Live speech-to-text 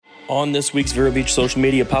On this week's Vero Beach Social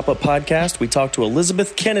Media Pop-Up Podcast, we talk to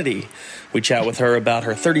Elizabeth Kennedy. We chat with her about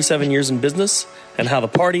her 37 years in business and how the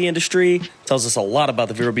party industry tells us a lot about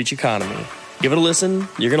the Vero Beach economy. Give it a listen.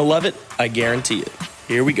 You're going to love it. I guarantee it.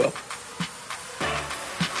 Here we go.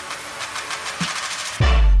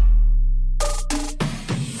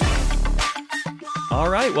 All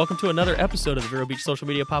right, welcome to another episode of the Vero Beach Social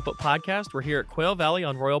Media Pop-Up Podcast. We're here at Quail Valley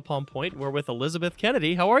on Royal Palm Point. We're with Elizabeth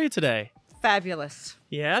Kennedy. How are you today? Fabulous.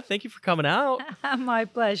 Yeah, thank you for coming out. My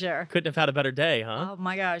pleasure. Couldn't have had a better day, huh? Oh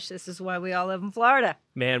my gosh, this is why we all live in Florida.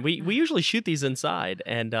 Man, we usually shoot these inside,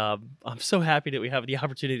 and I'm so happy that we have the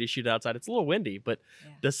opportunity to shoot outside. It's a little windy, but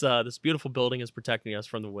this beautiful building is protecting us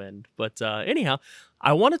from the wind. But anyhow,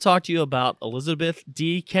 I want to talk to you about Elizabeth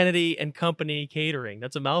D. Kennedy and Company Catering.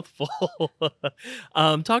 That's a mouthful.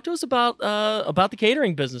 Talk to us about the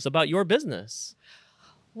catering business, about your business.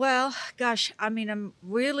 Well, gosh, I mean, I'm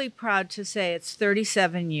really proud to say it's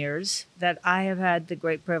 37 years that I have had the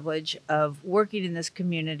great privilege of working in this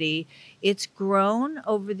community. It's grown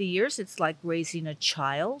over the years. It's like raising a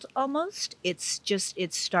child almost. It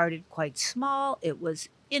started quite small. It was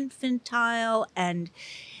infantile. And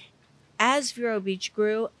as Vero Beach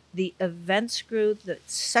grew, the events grew.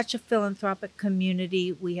 It's such a philanthropic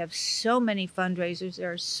community. We have so many fundraisers.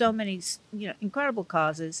 There are so many, incredible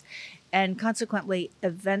causes. And consequently,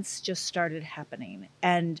 events just started happening.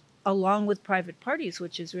 And along with private parties,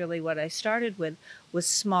 which is really what I started with, was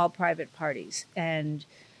small private parties. And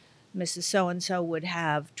Mrs. So-and-so would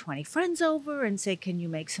have 20 friends over and say, can you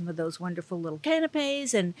make some of those wonderful little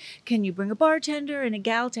canapes? And can you bring a bartender and a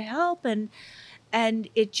gal to help? And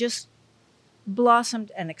it just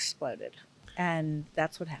blossomed and exploded. And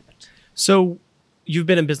that's what happened. So you've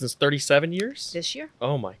been in business 37 years? This year.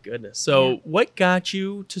 Oh, my goodness. So What got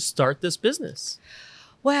you to start this business?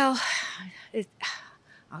 Well,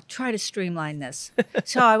 I'll try to streamline this.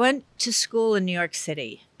 So I went to school in New York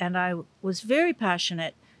City, and I was very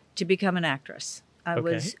passionate to become an actress. I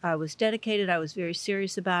was dedicated. I was very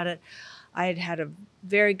serious about it. I had had a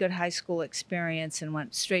very good high school experience and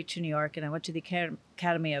went straight to New York, and I went to the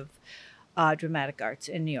Academy of Dramatic Arts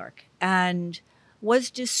in New York and was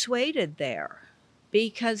dissuaded there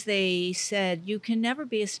because they said, you can never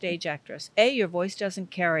be a stage actress. A, your voice doesn't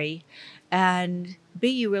carry, and B,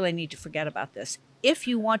 you really need to forget about this. If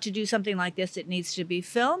you want to do something like this, it needs to be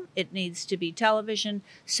film, it needs to be television,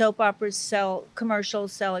 soap operas, sell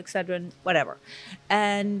commercials, sell etc., whatever.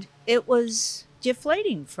 And it was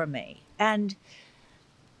deflating for me. And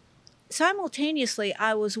simultaneously,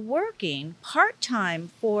 I was working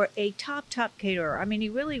part-time for a top caterer. I mean, he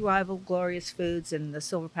really rivaled Glorious Foods and the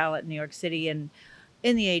Silver Palette in New York City. And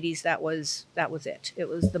in the 80s, that was it. It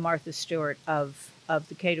was the Martha Stewart of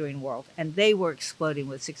the catering world. And they were exploding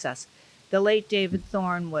with success. The late David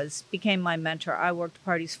Thorne became my mentor. I worked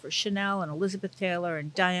parties for Chanel and Elizabeth Taylor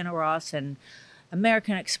and Diana Ross and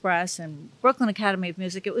American Express and Brooklyn Academy of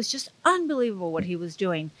Music. It was just unbelievable what he was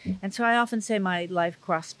doing. And so I often say my life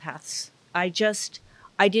crossed paths. I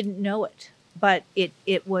didn't know it, but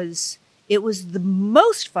it was the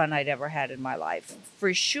most fun I'd ever had in my life,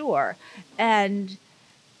 for sure. And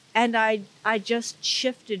I just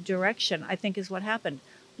shifted direction, I think is what happened.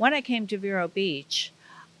 When I came to Vero Beach,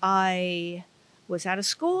 I was out of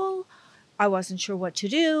school. I wasn't sure what to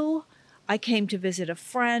do. I came to visit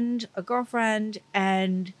a girlfriend,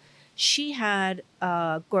 and she had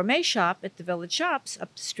a gourmet shop at the Village Shops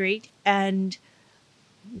up the street, and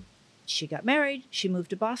she got married. She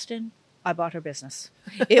moved to Boston. I bought her business.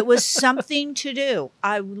 It was something to do.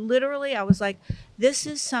 I was like, this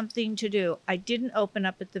is something to do. I didn't open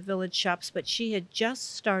up at the Village Shops, but she had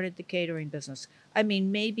just started the catering business. I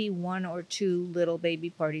mean, maybe 1 or 2 little baby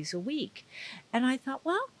parties a week. And I thought,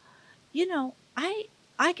 well,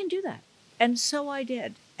 I can do that. And so I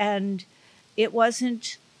did. And it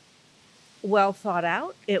wasn't well thought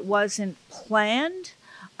out. It wasn't planned.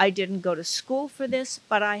 I didn't go to school for this,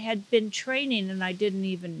 but I had been training and I didn't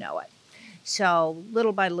even know it. So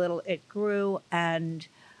little by little it grew, and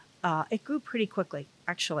it grew pretty quickly,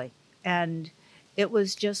 actually. And it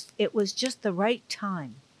was just the right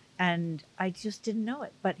time. And I just didn't know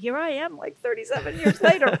it. But here I am, like 37 years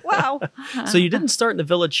later. Wow. So you didn't start in the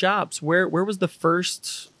Village Shops. Where was the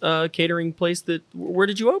first catering place where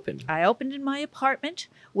did you open? I opened in my apartment,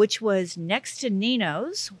 which was next to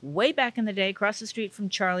Nino's, way back in the day, across the street from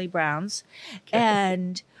Charlie Brown's. Okay.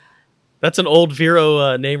 And that's an old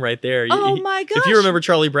Vero name right there. Oh, my gosh. If you remember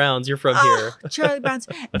Charlie Brown's, you're from here. Charlie Brown's.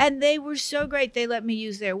 And they were so great. They let me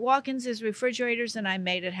use their walk-ins as refrigerators, and I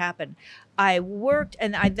made it happen. I worked,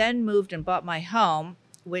 and I then moved and bought my home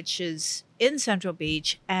which is in Central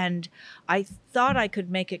Beach, and I thought I could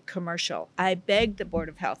make it commercial. I begged the Board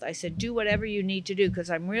of Health. I said, do whatever you need to do, because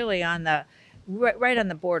I'm really on the right on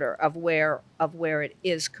the border of where it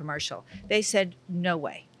is commercial. They said, no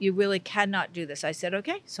way, you really cannot do this. I said,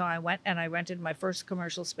 okay. So I went and I rented my first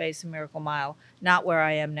commercial space in Miracle Mile, not where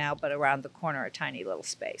I am now, but around the corner, a tiny little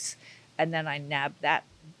space. And then I nabbed that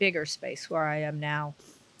bigger space where I am now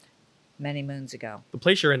many moons ago. The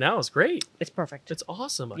place you're in now is great. It's perfect. It's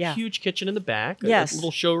awesome. Yeah. A huge kitchen in the back, Yes. a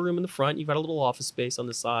little showroom in the front. You've got a little office space on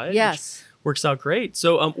the side. Yes. Which works out great.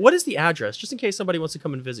 So what is the address, just in case somebody wants to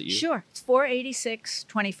come and visit you? Sure. It's 486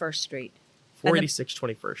 21st Street. 486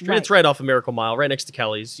 21st Street. Right. It's right off of Miracle Mile, right next to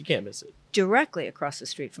Kelly's. You can't miss it. Directly across the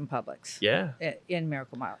street from Publix. Yeah. In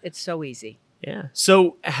Miracle Mile. It's so easy. Yeah.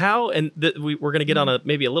 So how, and we're going to get on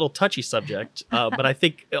maybe a little touchy subject, but I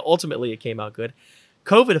think ultimately it came out good.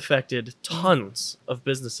 COVID affected tons of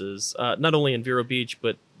businesses, not only in Vero Beach,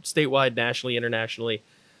 but statewide, nationally, internationally.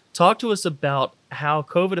 Talk to us about how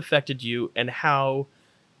COVID affected you and how,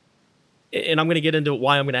 and I'm going to get into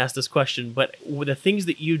why I'm going to ask this question, but the things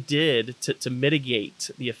that you did to mitigate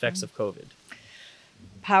the effects of COVID.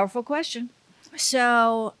 Powerful question.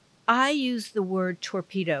 So I use the word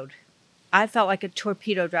torpedoed. I felt like a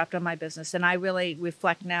torpedo dropped on my business. And I really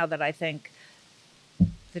reflect now that I think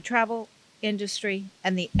the travel industry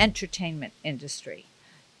and the entertainment industry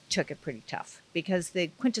took it pretty tough, because the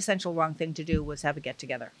quintessential wrong thing to do was have a get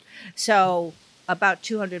together. So about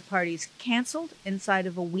 200 parties canceled inside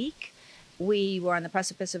of a week. We were on the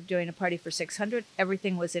precipice of doing a party for 600.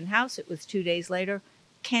 Everything was in-house. It was 2 days later.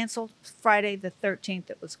 Canceled Friday the 13th.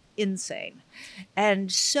 It was insane.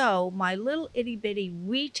 And so my little itty bitty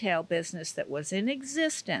retail business that was in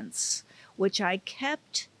existence, which I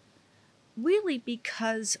kept really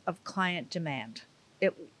because of client demand.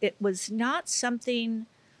 It was not something,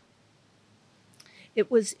 it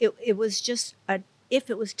was just if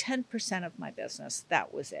it was 10% of my business,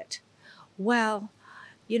 that was it. Well,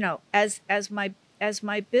 you know, as my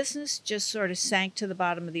business just sort of sank to the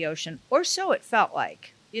bottom of the ocean, or so it felt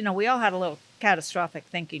like. You know, we all had a little catastrophic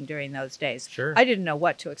thinking during those days. Sure. I didn't know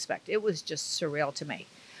what to expect. It was just surreal to me.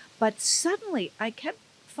 But suddenly I kept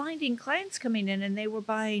finding clients coming in, and they were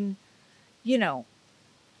buying, you know,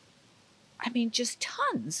 I mean, just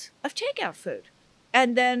tons of takeout food.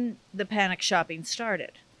 And then the panic shopping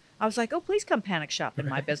started. I was like, oh, please come panic shop in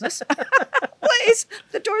my business. Please.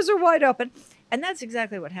 The doors are wide open. And that's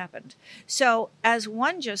exactly what happened. So as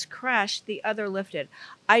one just crashed, the other lifted.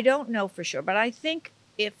 I don't know for sure, but I think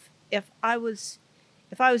if I was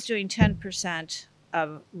doing 10%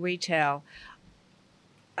 of retail,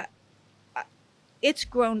 it's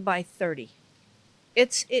grown by 30.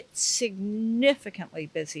 It's significantly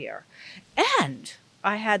busier. And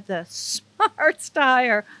I had the smarts to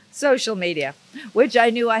hire social media, which I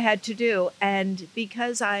knew I had to do. And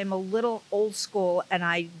because I'm a little old school, and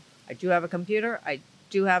I do have a computer, I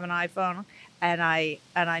do have an iPhone, and I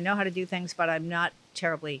know how to do things, but I'm not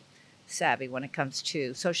terribly savvy when it comes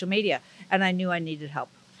to social media. And I knew I needed help.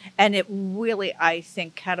 And it really, I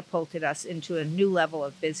think, catapulted us into a new level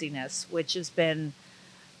of busyness, which has been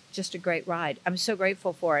just a great ride. I'm so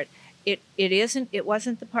grateful for it. It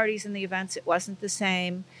wasn't the parties and the events. It wasn't the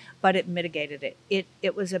same, but it mitigated it.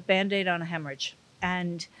 It was a Band-Aid on a hemorrhage.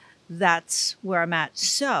 And that's where I'm at.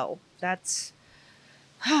 So that's...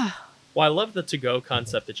 Well, I love the to-go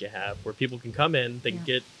concept that you have, where people can come in, they can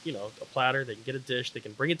get, you know, a platter, they can get a dish, they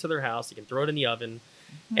can bring it to their house, they can throw it in the oven.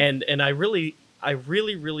 Mm-hmm. And I really,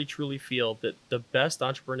 truly feel that the best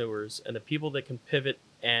entrepreneurs and the people that can pivot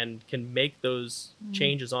and can make those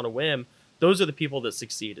changes on a whim, those are the people that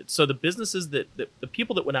succeeded. So the businesses the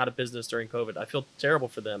people that went out of business during COVID, I feel terrible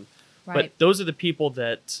for them. Right. But those are the people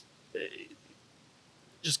that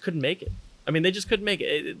just couldn't make it. I mean, they just couldn't make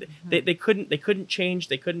it. They couldn't change.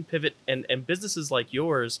 They couldn't pivot. And businesses like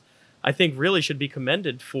yours, I think, really should be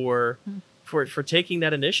commended for taking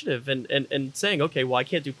that initiative and saying, okay, well, I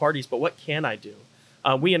can't do parties, but what can I do?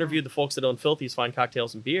 We interviewed the folks that own Filthy's Fine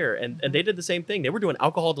Cocktails and Beer, and they did the same thing. They were doing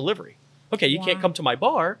alcohol delivery. Okay, you can't come to my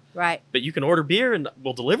bar, right? But you can order beer and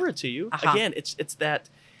we'll deliver it to you. Again, it's that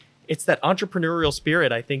entrepreneurial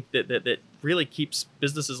spirit, I think, that really keeps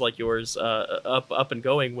businesses like yours up and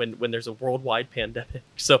going when there's a worldwide pandemic.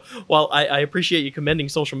 So while I appreciate you commending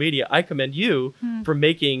social media, I commend you for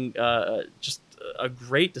making just a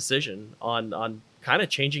great decision on kind of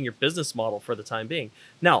changing your business model for the time being.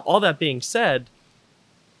 Now, all that being said,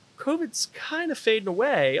 COVID's kind of fading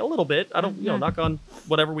away a little bit. I don't, knock on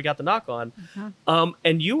whatever we got to knock on.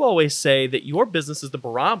 And you always say that your business is the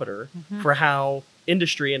barometer for how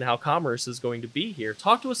industry and how commerce is going to be here.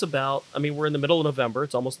 Talk to us about, I mean, we're in the middle of November.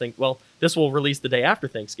 It's almost, this will release the day after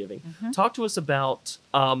Thanksgiving. Talk to us about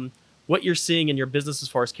what you're seeing in your business as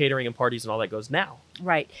far as catering and parties and all that goes now.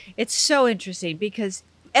 Right. It's so interesting because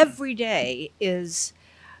every day is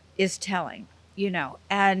telling,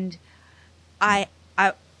 and I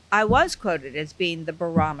was quoted as being the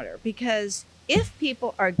barometer, because if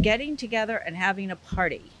people are getting together and having a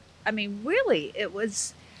party, I mean, really,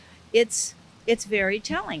 it's very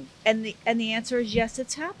telling. And the answer is yes,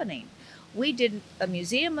 it's happening. We did a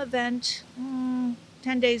museum event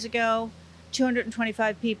 10 days ago.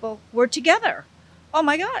 225 people were together. Oh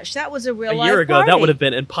my gosh, that was a real life party. A year ago, that would have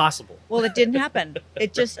been impossible. Well, it didn't happen.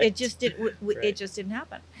 It just didn't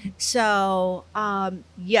happen. So,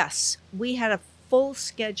 yes, we had a full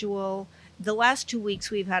schedule. The last 2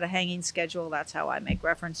 weeks we've had a hanging schedule. That's how I make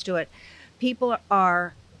reference to it. People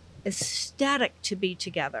are ecstatic to be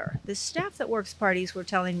together. The staff that works parties were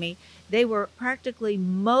telling me they were practically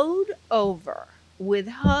mowed over with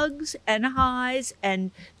hugs and highs,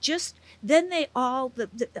 and just then they all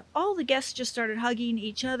the guests just started hugging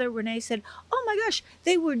each other. Renee said, "Oh my gosh,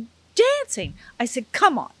 they were dancing." I said,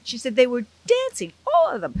 "Come on." She said, "They were dancing, all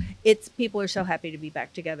of them." People are so happy to be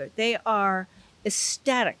back together. They are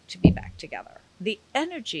ecstatic to be back together. The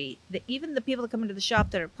energy, even the people that come into the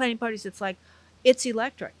shop that are planning parties, it's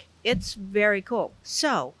electric. It's very cool.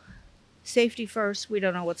 So, safety first. We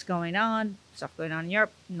don't know what's going on. Stuff going on in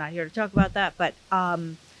Europe. I'm not here to talk about that, but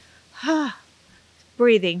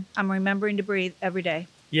breathing. I'm remembering to breathe every day.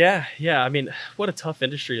 Yeah. I mean, what a tough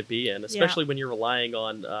industry to be in, especially when you're relying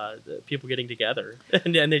on people getting together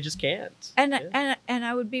and they just can't. And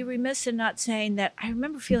I would be remiss in not saying that I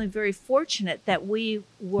remember feeling very fortunate that we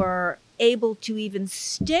were able to even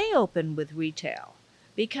stay open with retail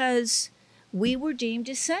because we were deemed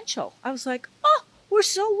essential. I was like, oh, we're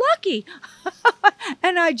so lucky.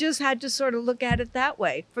 And I just had to sort of look at it that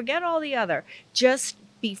way. Forget all the other. Just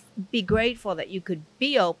be grateful that you could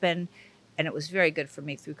be open. And it was very good for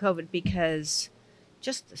me through COVID because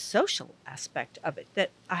just the social aspect of it,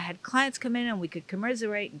 that I had clients come in and we could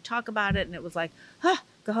commiserate and talk about it. And it was like,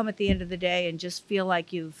 go home at the end of the day and just feel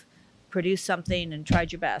like you've produced something and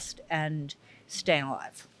tried your best and staying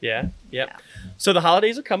alive. Yeah. So the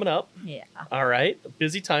holidays are coming up. Yeah. All right. A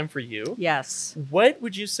busy time for you. Yes. What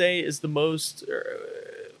would you say is the most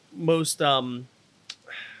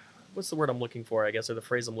what's the word I'm looking for, I guess, or the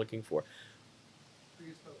phrase I'm looking for?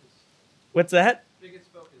 Biggest focus. What's that?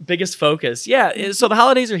 Biggest focus. Yeah. So the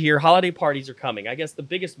holidays are here. Holiday parties are coming. I guess the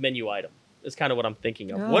biggest menu item is kind of what I'm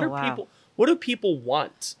thinking of. Oh, What do people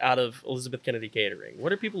want out of Elizabeth Kennedy Catering?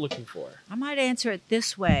 What are people looking for? I might answer it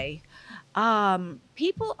this way.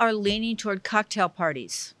 People are leaning toward cocktail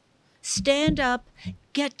parties. Stand up,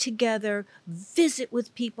 get together, visit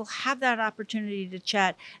with people, have that opportunity to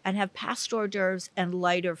chat, and have past hors d'oeuvres and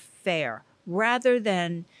lighter fare rather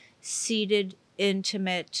than seated,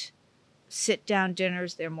 intimate, sit-down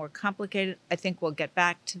dinners. They're more complicated. I think we'll get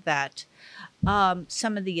back to that.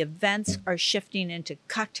 Some of the events are shifting into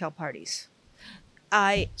cocktail parties.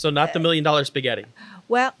 So not the $1 million spaghetti.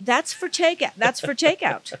 Well, that's for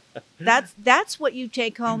takeout. That's what you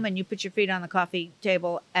take home and you put your feet on the coffee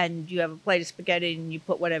table and you have a plate of spaghetti and you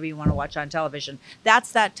put whatever you want to watch on television.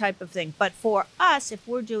 That's that type of thing. But for us, if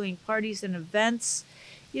we're doing parties and events,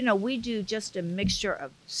 we do just a mixture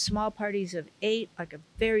of small parties of 8, like a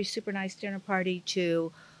very super nice dinner party,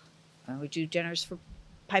 to we do dinners for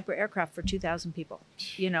Piper Aircraft for 2,000 people,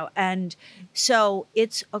 and so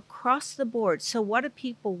it's across the board. So what do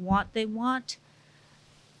people want? They want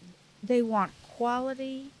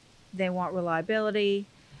quality, they want reliability,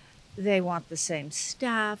 they want the same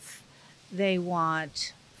staff, they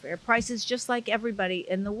want fair prices, just like everybody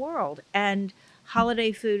in the world. And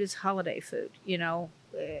holiday food is holiday food.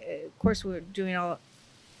 Of course, we're doing all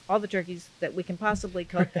the turkeys that we can possibly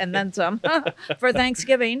cook and then some for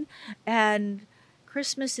Thanksgiving. And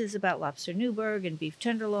Christmas is about lobster Newburg and beef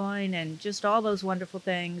tenderloin and just all those wonderful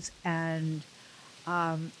things. And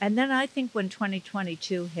then I think when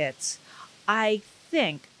 2022 hits, I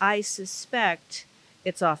suspect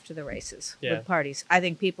it's off to the races with parties. I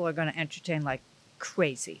think people are going to entertain like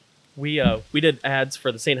crazy. We did ads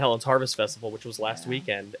for the St. Helens Harvest Festival, which was last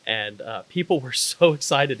weekend, and people were so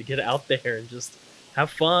excited to get out there and just have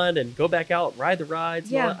fun and go back out, ride the rides.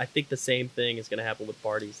 Yeah. I think the same thing is going to happen with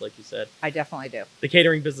parties, like you said. I definitely do. The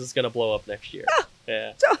catering business is going to blow up next year. Oh,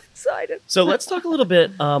 yeah. So excited. So let's talk a little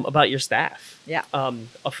bit about your staff. Yeah.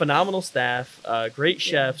 A phenomenal staff, great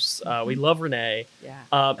chefs. We love Renee. Yeah.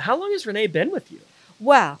 How long has Renee been with you?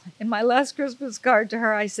 Well, in my last Christmas card to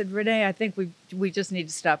her, I said, Renee, I think we just need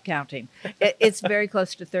to stop counting. It's very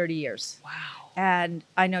close to 30 years. Wow. And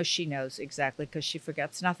I know she knows exactly because she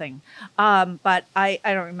forgets nothing. But I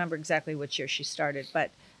don't remember exactly which year she started, but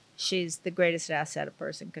she's the greatest asset a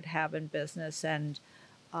person could have in business. And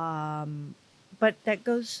but that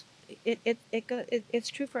goes, it's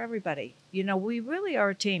true for everybody. You know, we really are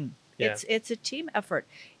a team. Yeah. It's a team effort.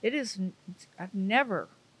 It is. I've never,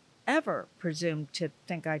 ever presumed to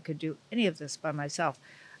think I could do any of this by myself.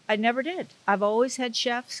 I never did. I've always had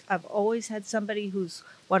chefs. I've always had somebody who's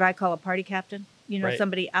what I call a party captain. You know, Right.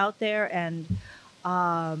 somebody out there, and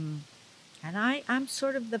I'm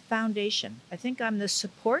sort of the foundation. I think I'm the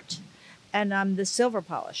support, and I'm the silver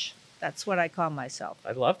polish. That's what I call myself.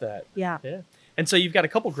 I love that. Yeah. Yeah. And so you've got a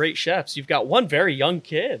couple great chefs. You've got one very young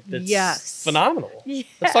kid that's Yes. phenomenal. Yes.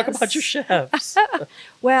 Let's talk about your chefs.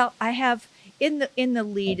 Well, I have in the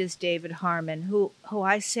lead is David Harmon, who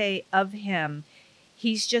I say of him,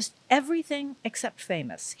 he's just everything except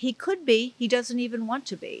famous. He could be. He doesn't even want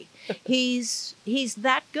to be. He's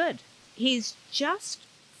that good. He's just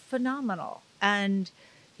phenomenal. And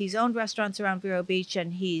he's owned restaurants around Vero Beach,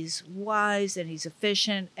 and he's wise, and he's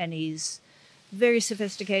efficient, and he's very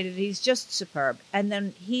sophisticated. He's just superb. And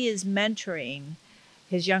then he is mentoring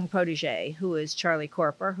his young protege, who is Charlie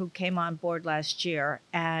Corper, who came on board last year,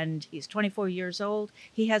 and he's 24 years old.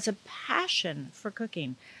 He has a passion for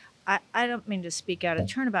cooking. I don't mean to speak out of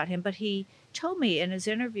turn about him, but he told me in his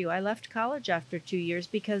interview, I left college after 2 years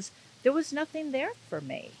because there was nothing there for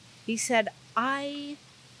me. He said, I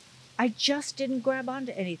just didn't grab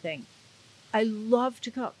onto anything. I love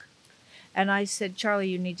to cook. And I said, Charlie,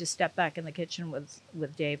 you need to step back in the kitchen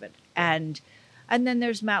with David. And then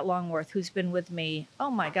there's Matt Longworth, who's been with me,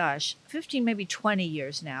 oh my gosh, 15, maybe 20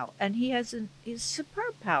 years now. And he has a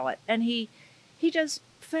superb palate. And he does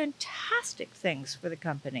fantastic things for the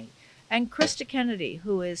company. And Krista Kennedy,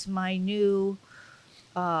 who is my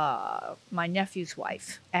nephew's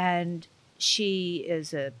wife. And she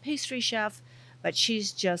is a pastry chef, but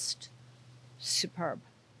she's just superb.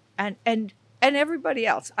 And everybody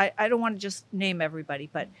else. I don't want to just name everybody,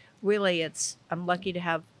 but really I'm lucky to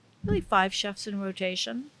have really 5 chefs in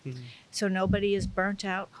rotation. Mm-hmm. So nobody is burnt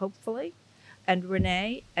out, hopefully. And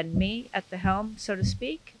Renee and me at the helm, so to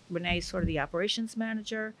speak. Renee's sort of the operations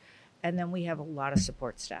manager. And then we have a lot of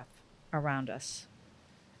support staff around us.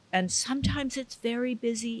 And sometimes it's very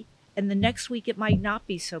busy, and the next week it might not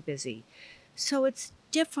be so busy. So it's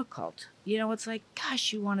difficult. You know, it's like,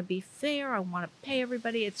 gosh, you want to be fair. I want to pay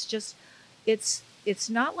everybody. It's just, it's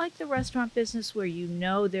not like the restaurant business where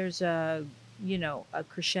there's a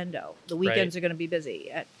crescendo. The weekends are going to be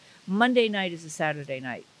busy. Monday night is a Saturday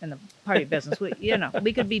night in the party business.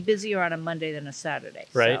 We could be busier on a Monday than a Saturday.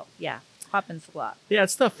 Right. So, yeah. Happens a lot. Yeah,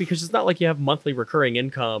 it's tough because it's not like you have monthly recurring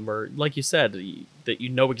income, or like you said, that you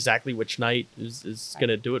know exactly which night is going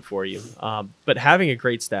to do it for you. But having a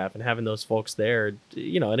great staff and having those folks there,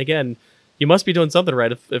 and again, you must be doing something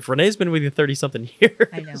right. If Renee's been with you 30-something years.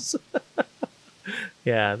 I know.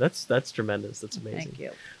 Yeah, that's tremendous. That's amazing. Thank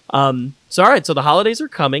you. So all right, so the holidays are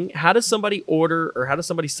coming. How does somebody order, or how does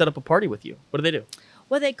somebody set up a party with you? What do they do?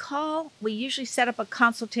 Well, we usually set up a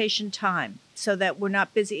consultation time so that we're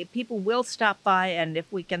not busy. People will stop by, and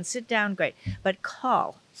if we can sit down, great. But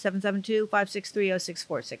call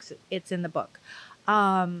 772-563-0646. It's in the book.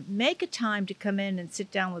 Make a time to come in and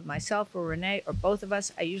sit down with myself or Renee or both of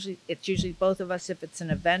us. It's usually both of us if it's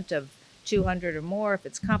an event of 200 or more. If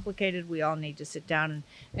it's complicated, we all need to sit down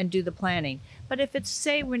and do the planning. But if it's,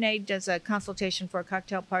 say, Renee does a consultation for a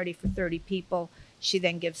cocktail party for 30 people, she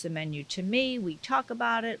then gives the menu to me. We talk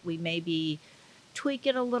about it. We maybe tweak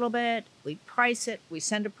it a little bit. We price it. We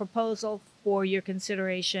send a proposal for your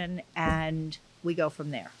consideration, and we go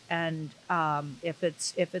from there. And if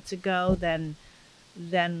it's a go, then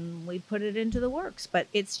we put it into the works. But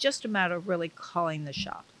it's just a matter of really calling the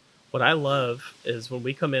shop. What I love is when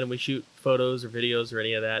we come in and we shoot photos or videos or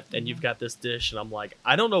any of that, and you've got this dish, and I'm like,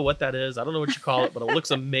 I don't know what that is. I don't know what you call it, but it looks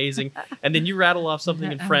amazing. And then you rattle off something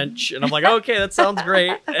in French, and I'm like, okay, that sounds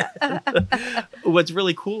great. What's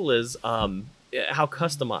really cool is how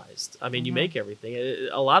customized. I mean, you make everything.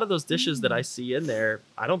 A lot of those dishes that I see in there,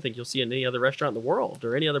 I don't think you'll see in any other restaurant in the world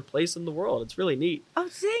or any other place in the world. It's really neat. Oh,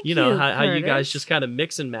 thank you. You know, how you guys just kind of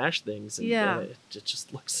mix and mash things. And, Yeah. it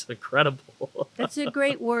just looks incredible. That's a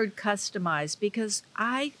great word, customize, because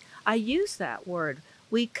I use that word.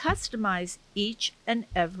 We customize each and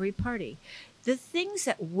every party. The things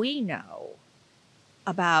that we know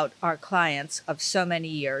about our clients of so many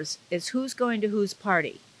years is who's going to whose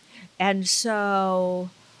party. And so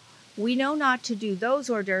we know not to do those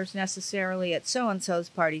hors d'oeuvres necessarily at so-and-so's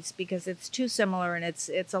parties because it's too similar and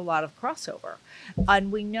it's a lot of crossover.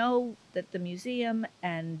 And we know that the museum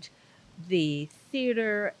and the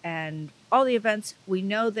theater and all the events, we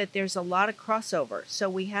know that there's a lot of crossover. So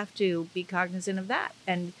we have to be cognizant of that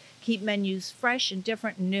and keep menus fresh and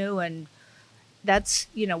different and new. And that's,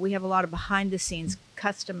 we have a lot of behind the scenes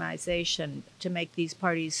customization to make these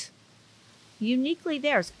parties uniquely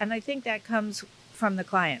theirs. And I think that comes from the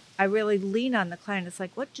client. I really lean on the client. It's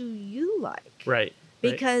like, what do you like? Right.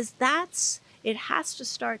 Because it has to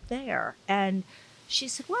start there. And she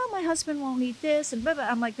said, well, my husband won't eat this. And blah, blah.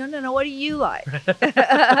 I'm like, no, what do you like?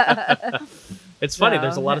 It's funny.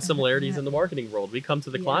 There's a lot of similarities in the marketing world. We come to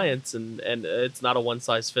the clients and it's not a one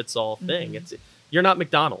size fits all thing. Mm-hmm. You're not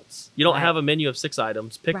McDonald's. You don't Right. have a menu of 6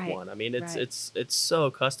 items. Pick Right. one. I mean, it's Right. it's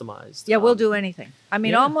so customized. Yeah, we'll do anything. I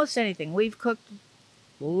mean, yeah. almost anything. We've cooked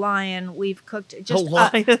lion. We've cooked just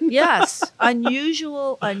lion. Yes,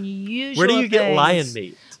 unusual. Where do you get things. lion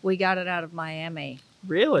meat? We got it out of Miami.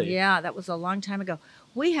 Really? Yeah, that was a long time ago.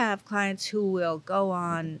 We have clients who will go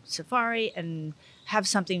on safari and have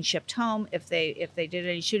something shipped home if they did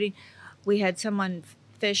any shooting. We had someone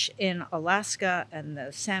fish in Alaska and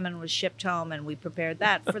the salmon was shipped home and we prepared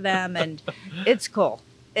that for them and it's cool.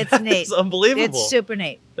 It's neat. It's unbelievable. It's super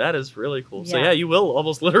neat. That is really cool. So Yeah. yeah, you will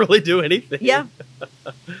almost literally do anything. Yeah.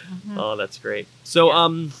 Oh, that's great.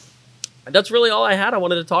 So that's really all I had. I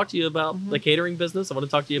wanted to talk to you about Mhm. the catering business. I want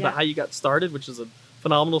to talk to you about Yeah. how you got started, which is a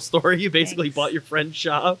phenomenal story. You basically Thanks. bought your friend's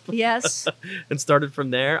shop Yes. and started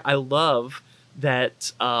from there. I love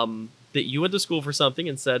that that you went to school for something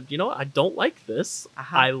and said, I don't like this.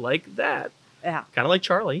 Uh-huh. I like that. Yeah. Kind of like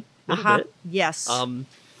Charlie, a little bit. Yes.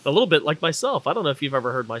 A little bit like myself. I don't know if you've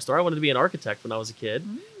ever heard my story. I wanted to be an architect when I was a kid,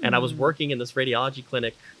 and I was working in this radiology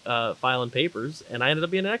clinic filing papers, and I ended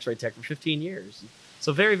up being an x-ray tech for 15 years.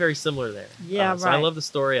 So very, very similar there. Yeah, So I right. love the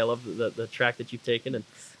story. I love the track that you've taken, and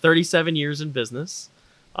 37 years in business,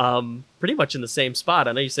 pretty much in the same spot.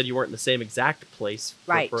 I know you said you weren't in the same exact place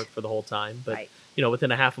Right. for the whole time, but Right.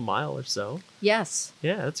 Within a half a mile or so. Yes.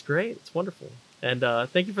 Yeah, that's great. It's wonderful. And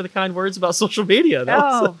thank you for the kind words about social media. That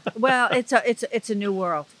was- Oh, well, it's a new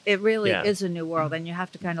world. It really Yeah. is a new world, and you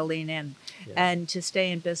have to kind of lean in. Yeah. And to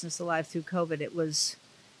stay in business alive through COVID, it was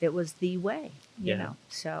the way, you Yeah. know.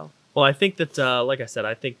 So Well, I think that, like I said,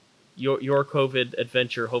 I think your COVID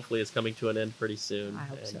adventure hopefully is coming to an end pretty soon, I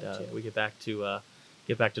hope so, and too. we get back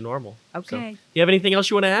to normal. Okay. So, you have anything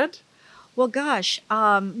else you want to add? well, gosh,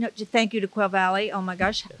 no, thank you to Quail Valley. Oh my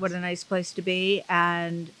gosh, what a nice place to be.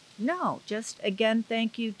 And no, just again,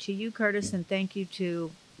 thank you to you, Curtis, and thank you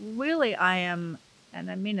to really, I am, and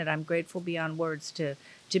I mean it, I'm grateful beyond words to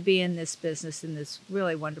be in this business, in this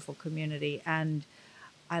really wonderful community. And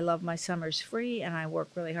I love my summers free, and I work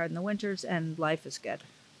really hard in the winters, and life is good.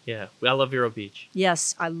 Yeah, I love Vero Beach.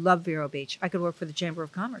 Yes, I love Vero Beach. I could work for the Chamber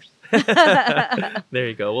of Commerce. There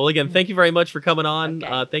you go. Well, again, thank you very much for coming on.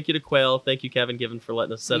 Okay. Thank you to Quail. Thank you, Kevin Given, for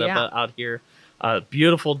letting us set Yeah. up out here.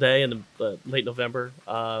 Beautiful day in the late November.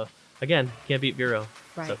 Again, can't beat Vero.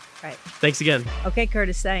 Right, So, right. thanks again. Okay,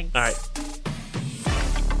 Curtis, thanks. All right.